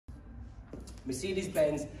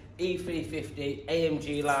Mercedes-Benz E350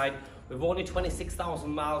 AMG line with only 26,000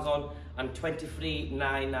 miles on and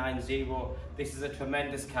 23,990. This is a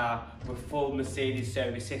tremendous car with full Mercedes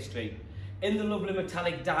service history. In the lovely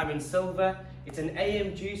metallic diamond silver, it's an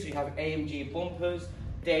AMG, so you have AMG bumpers,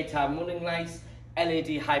 daytime running lights,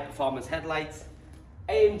 LED high performance headlights,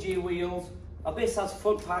 AMG wheels. Now this has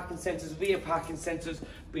front parking sensors, rear parking sensors,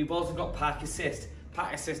 but you've also got park assist.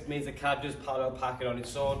 Park assist means the car does parallel parking on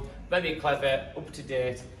its own. Very clever, up to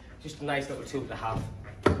date, just a nice little tool to have.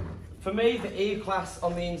 For me, the E-Class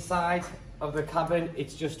on the inside of the cabin,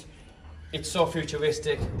 it's so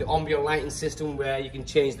futuristic. The ambient lighting system where you can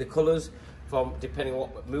change the colours from depending on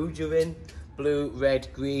what mood you're in. Blue, red,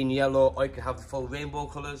 green, yellow, or you can have the full rainbow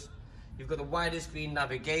colours. You've got the widest screen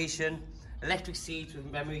navigation, electric seats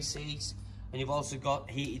with memory seats, and you've also got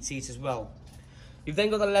heated seats as well. You've then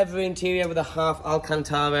got the leather interior with a half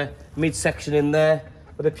Alcantara midsection in there,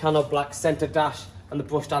 with a piano black centre dash and the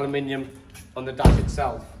brushed aluminium on the dash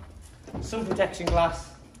itself. Sun protection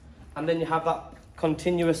glass, and then you have that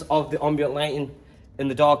continuous of the ambient lighting in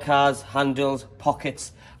the door cards, handles,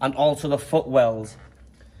 pockets, and also the footwells.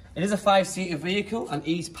 It is a 5-seater vehicle, and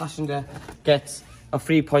each passenger gets a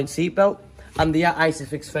 3-point seat belt, and they are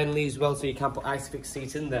ISOFIX friendly as well, so you can put ISOFIX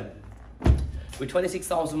seats in them. With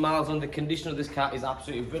 26,000 miles on, the condition of this car is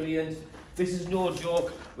absolutely brilliant. This is no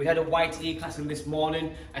joke. We had a white E-Class in this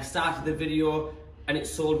morning. I started the video and it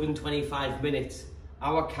sold within 25 minutes.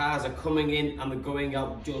 Our cars are coming in and they're going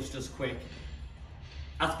out just as quick.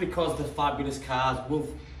 That's because they're fabulous cars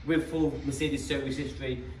with full Mercedes service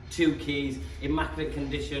history, 2 keys, immaculate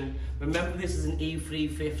condition. Remember, this is an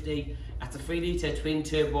E350. That's a 3-litre twin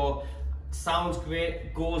turbo. Sounds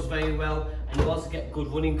great, goes very well, and you also get good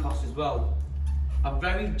running costs as well. A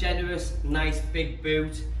very generous, nice big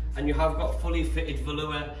boot, and you have got fully fitted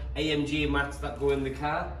velour AMG mats that go in the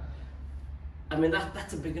car. I mean,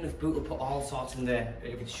 that's a big enough boot to put all sorts in there.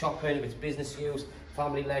 If it's shopping, if it's business use,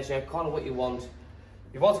 family leisure, kind of what you want.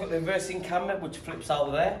 You've also got the reversing camera, which flips out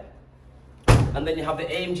of there. And then you have the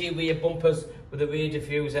AMG rear bumpers with the rear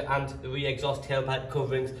diffuser and the rear exhaust tailpipe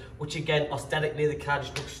coverings, which again, aesthetically, the car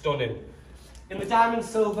just looks stunning. In the diamond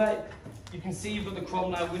silver, you can see you've got the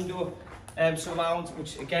chrome line window surround,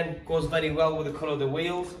 which again goes very well with the colour of the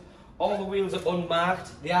wheels. All the wheels are unmarked,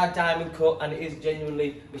 they are diamond cut, and it is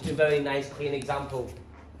genuinely just a very nice clean example.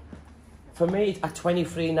 For me, at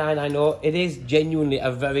 23,990, it is genuinely a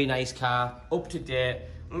very nice car, up to date,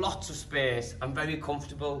 lots of space, and very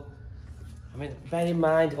comfortable. I mean, bear in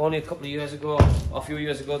mind, only a couple of years ago, or a few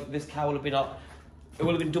years ago, this car would have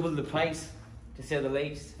been double the price, to say the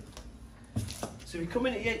least. So if you come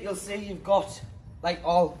in here, you'll see you've got, like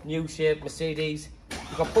all new shape Mercedes,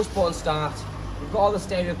 you've got push button start, you've got all the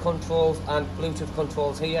stereo controls and Bluetooth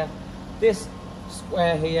controls here. This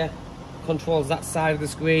square here controls that side of the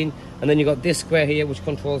screen, and then you've got this square here which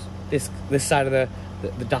controls this side of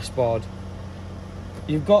the dashboard.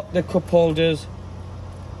 You've got the cup holders,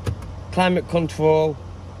 climate control,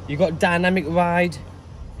 you've got dynamic ride,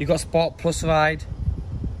 you've got sport plus ride,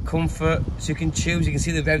 comfort, so you can choose, you can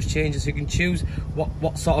see the revs changes, so you can choose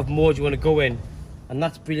what sort of mode you want to go in, and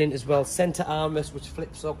that's brilliant as well. Centre armrest which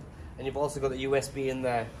flips up, and you've also got the USB in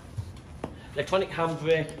there. Electronic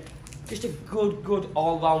handbrake, just a good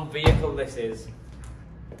all-round vehicle this is.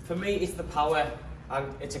 For me, it's the power,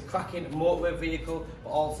 and it's a cracking motorway vehicle, but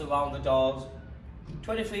also around the doors.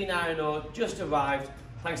 23,990 just arrived.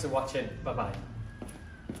 Thanks for watching, bye bye.